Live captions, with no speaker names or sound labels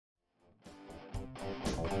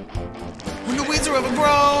When the weeds are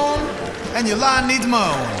overgrown and your lawn needs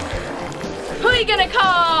mown. Who are you gonna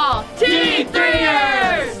call?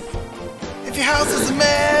 T3ers! If your house is a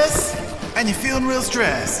mess and you're feeling real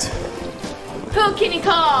stressed. Who can you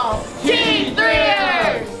call?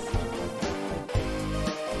 T3ers!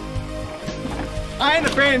 I ain't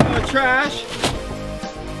afraid of no trash.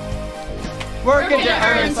 Working to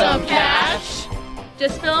earn some cash.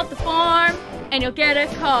 Just fill out the form and you'll get a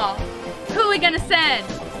call. Who are we gonna send?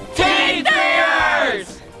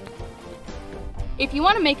 T3ers! If you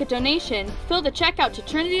want to make a donation, fill the check out to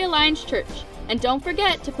Trinity Alliance Church. And don't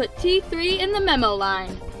forget to put T3 in the memo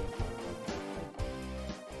line.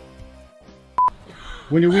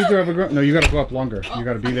 When your weeds are overgrown, no, you gotta go up longer. You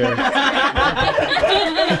gotta be there. I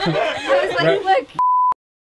was like, look.